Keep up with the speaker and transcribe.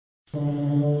Down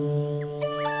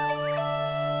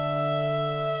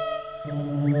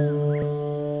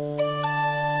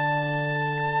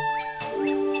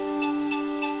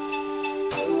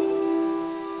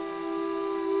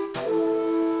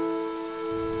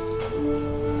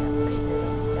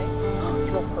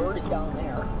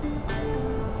there.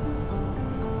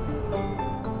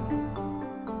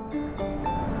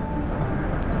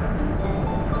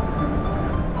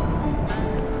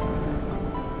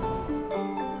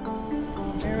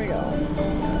 There we go.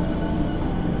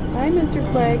 Hi, Mr.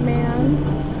 Flagman.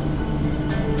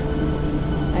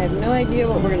 I have no idea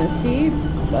what we're going to see,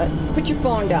 but put your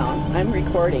phone down. I'm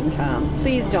recording, Tom.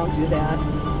 Please don't do that.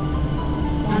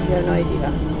 I have no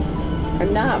idea.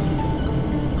 Enough.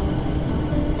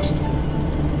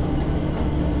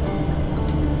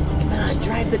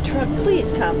 Drive the truck,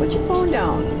 please, Tom. Put your phone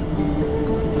down.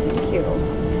 Thank you.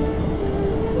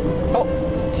 Oh,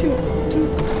 it's two.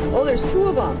 Oh, there's two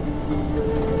of them.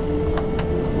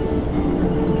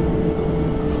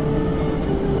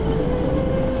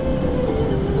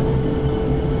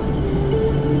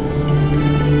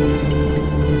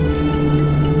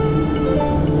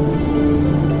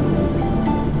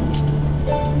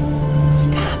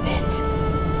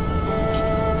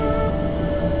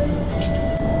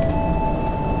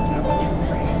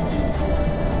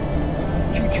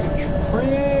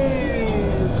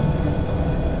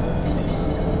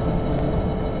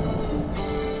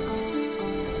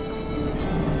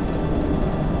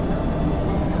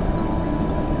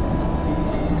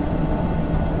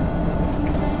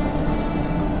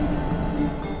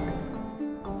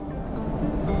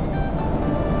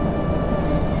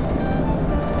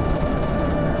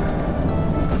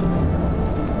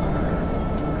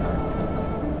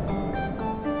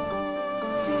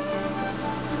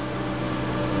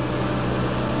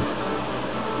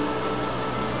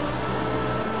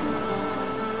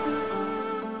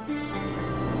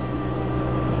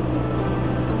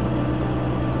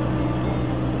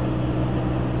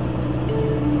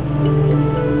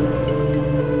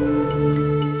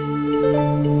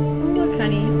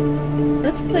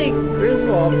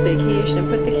 Vacation and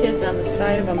put the kids on the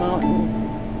side of a mountain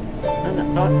on the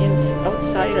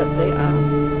outside of the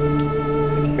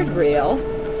rail.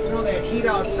 You know, that heat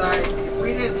outside, if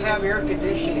we didn't have air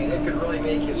conditioning, it could really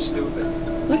make you stupid.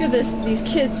 Look at this, these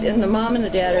kids, and the mom and the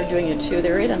dad are doing it too.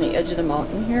 They're right on the edge of the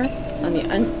mountain here, on the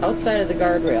outside of the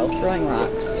guardrail, throwing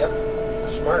rocks. Yep,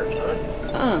 smart,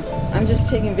 huh? I'm just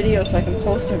taking videos so I can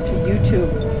post them to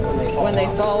YouTube when they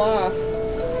fall off.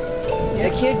 The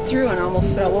kid threw and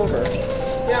almost fell over.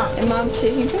 Yeah. And Mom's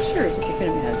taking pictures, if you can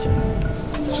imagine.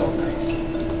 So nice.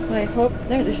 Well, I hope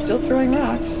they're still throwing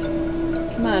rocks.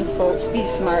 Come on, folks, be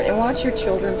smart. And watch your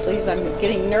children, please. I'm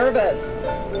getting nervous.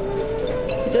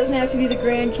 It doesn't have to be the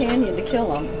Grand Canyon to kill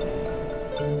them.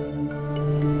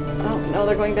 Oh, no,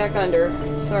 they're going back under.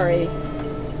 Sorry.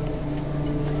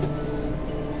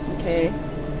 Okay.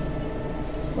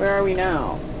 Where are we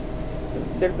now?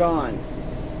 They're gone.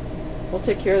 We'll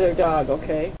take care of their dog,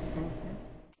 okay?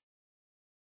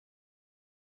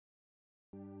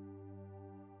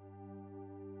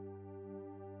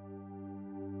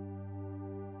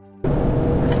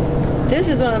 This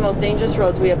is one of the most dangerous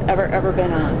roads we have ever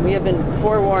been on. We have been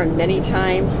forewarned many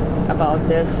times about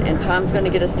this, and Tom's going to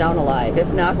get us down alive.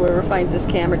 If not, whoever finds this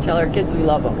camera, tell our kids we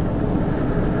love them.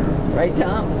 Right,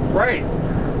 Tom? Right.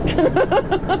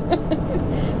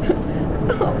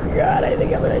 Oh, God, I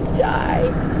think I'm going to die.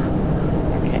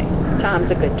 Okay.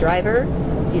 Tom's a good driver.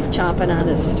 He's chomping on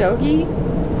his stogie.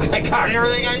 I got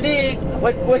everything I need.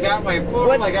 What got my food,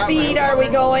 what speed are we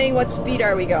going? What speed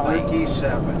are we going?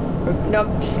 97. No,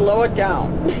 slow it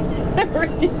down.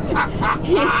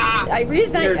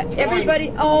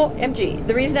 OMG.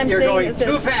 The reason I'm saying is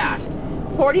too fast.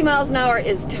 40 miles an hour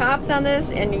is tops on this,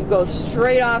 and you go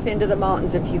straight off into the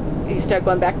mountains if you start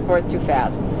going back and forth too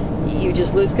fast. You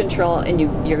just lose control and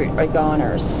you're a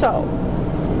goner. So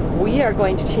we are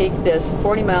going to take this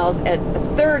 40 miles at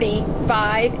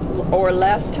 35 or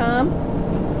less, Tom.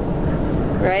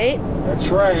 Right? That's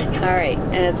right. All right,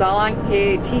 and it's all on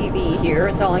TV here.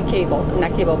 It's all on cable,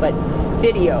 not cable, but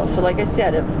video. So like I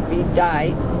said, if we die,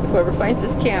 whoever finds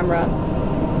this camera,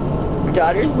 your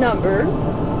daughter's number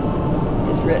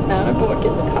is written on a book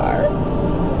in the car.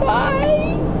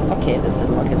 Bye. Okay, this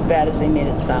doesn't look as bad as they made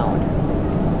it sound.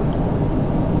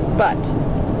 But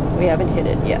we haven't hit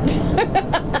it yet.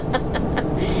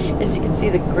 As you can see,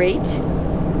 the grate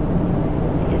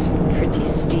is pretty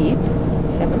steep,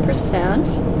 7%.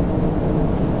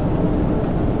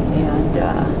 And,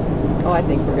 oh, I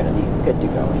think we're going to be good to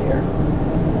go here.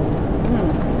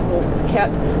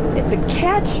 The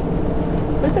catch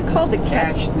what's it called? The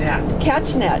Catch net.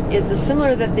 catch net is the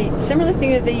similar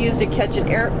thing that they use to catch an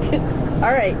air.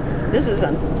 All right, this is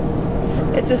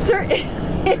it's a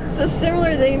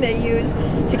similar thing they use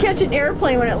to catch an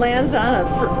airplane when it lands on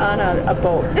a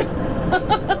boat,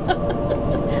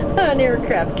 an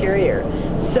aircraft carrier.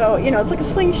 So you know, it's like a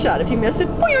slingshot. If you miss it,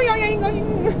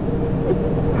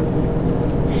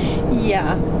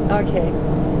 yeah. Okay.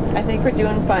 I think we're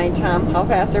doing fine, Tom. How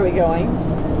fast are we going?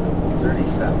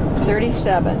 37.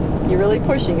 37. You're really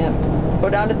pushing it. Go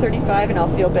down to 35 and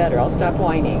I'll feel better. I'll stop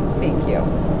whining. Thank you.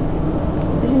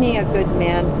 Isn't he a good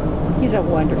man? He's a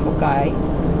wonderful guy.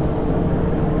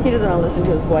 He doesn't want to listen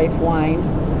to his wife whine.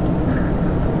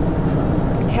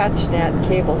 The CatchNet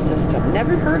cable system.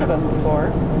 Never heard of him before.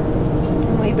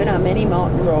 And we've been on many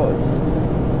mountain roads.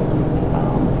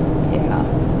 Yeah.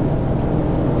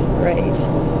 Right.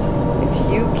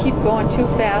 If you keep going too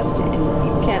fast and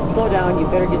you can't slow down, you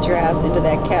better get your ass into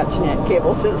that CatchNet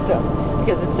cable system,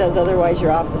 because it says otherwise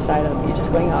you're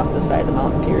just going off the side of the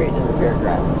mountain, period, in the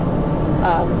paragraph.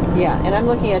 Yeah, and I'm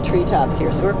looking at treetops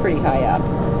here, so we're pretty high up.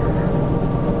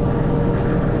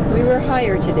 We were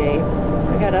higher today.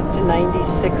 We got up to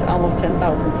 96, almost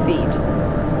 10,000 feet.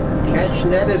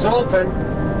 CatchNet is open.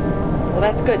 Well,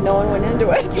 that's good. No one went into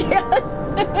it. Yes.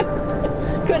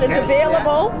 Good, it's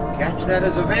available. CatchNet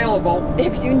is available.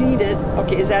 If you need it.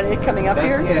 Okay, is that it coming up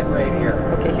here? That's it right here.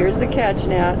 Okay, here's the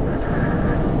CatchNet.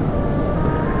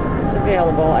 It's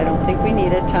available. I don't think we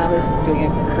need it. Tom is doing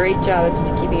a great job as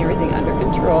to keeping everything under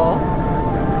control.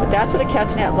 But that's what a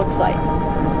CatchNet looks like.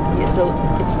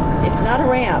 It's not a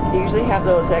ramp. They usually have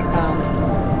those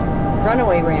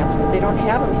runaway ramps, but they don't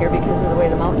have them here because of the way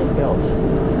the mountain is built.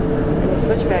 And the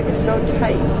switchback is so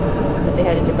tight that they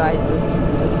had to devise this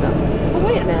system. Oh,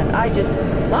 wait a minute. I just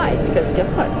lied, because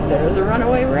guess what? There's a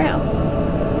runaway ramp.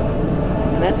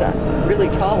 And that's a really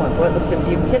tall one. Boy, it looks if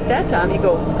you hit that, Tom, you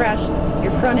go crash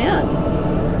your front end.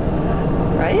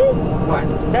 Right? What?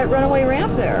 That runaway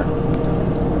ramp there.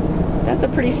 That's a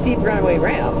pretty steep runaway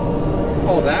ramp.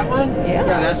 Oh, that one? Yeah.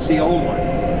 Yeah, that's the old one.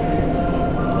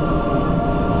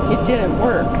 It didn't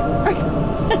work.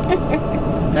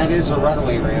 That is a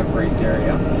runaway ramp right there,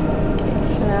 yeah. Okay,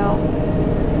 so now...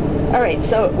 Alright,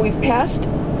 so we've passed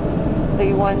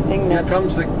the one thing that... Here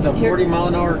comes the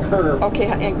 40-mile-an-hour curve. Okay,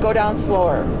 and go down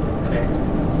slower. Okay.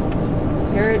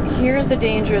 Here's the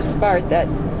dangerous part that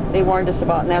they warned us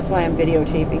about, and that's why I'm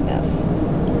videotaping this.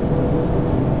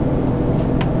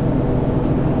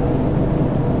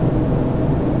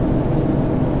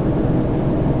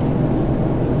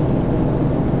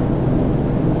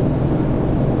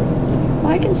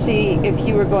 I can see if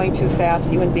you were going too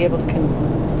fast, you wouldn't be able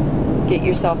to get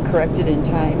yourself corrected in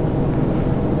time.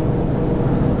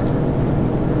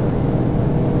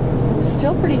 We're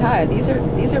still pretty high. These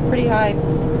are pretty high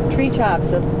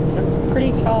treetops of some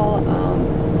pretty tall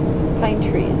pine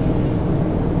trees.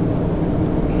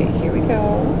 Okay, here we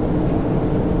go.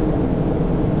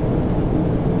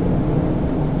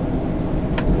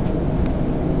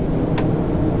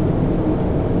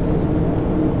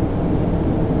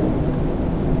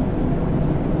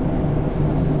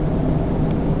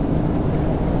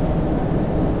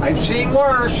 I've seen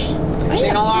worse. I've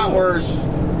seen a lot worse.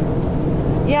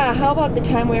 Yeah, how about the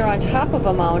time we were on top of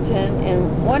a mountain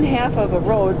and one half of a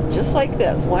road, just like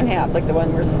this, one half, like the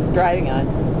one we're driving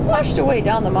on, washed away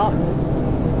down the mountain,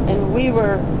 and we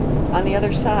were on the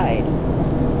other side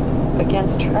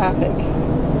against traffic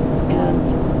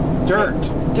and Dirt.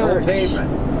 No pavement.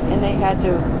 And they had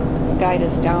to guide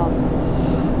us down.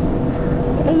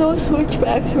 And those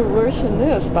switchbacks were worse than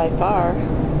this by far.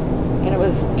 And it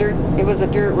was dirt. It was a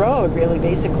dirt road, really.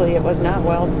 Basically, it was not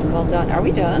well done. Are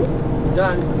we done?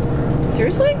 Done.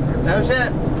 Seriously? That was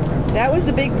it. That was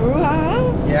the big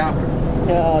brouhaha? Yeah.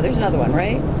 No, there's another one,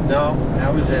 right? No,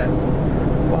 that was it.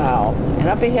 Wow. And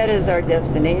up ahead is our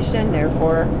destination.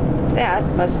 Therefore, that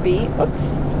must be.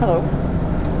 Oops. Hello.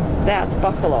 That's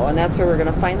Buffalo, and that's where we're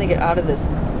going to finally get out of this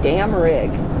damn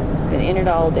rig. Been in it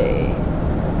all day.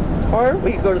 Or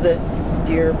we could go to the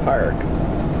deer park.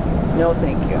 No,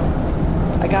 thank you.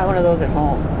 I got one of those at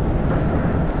home.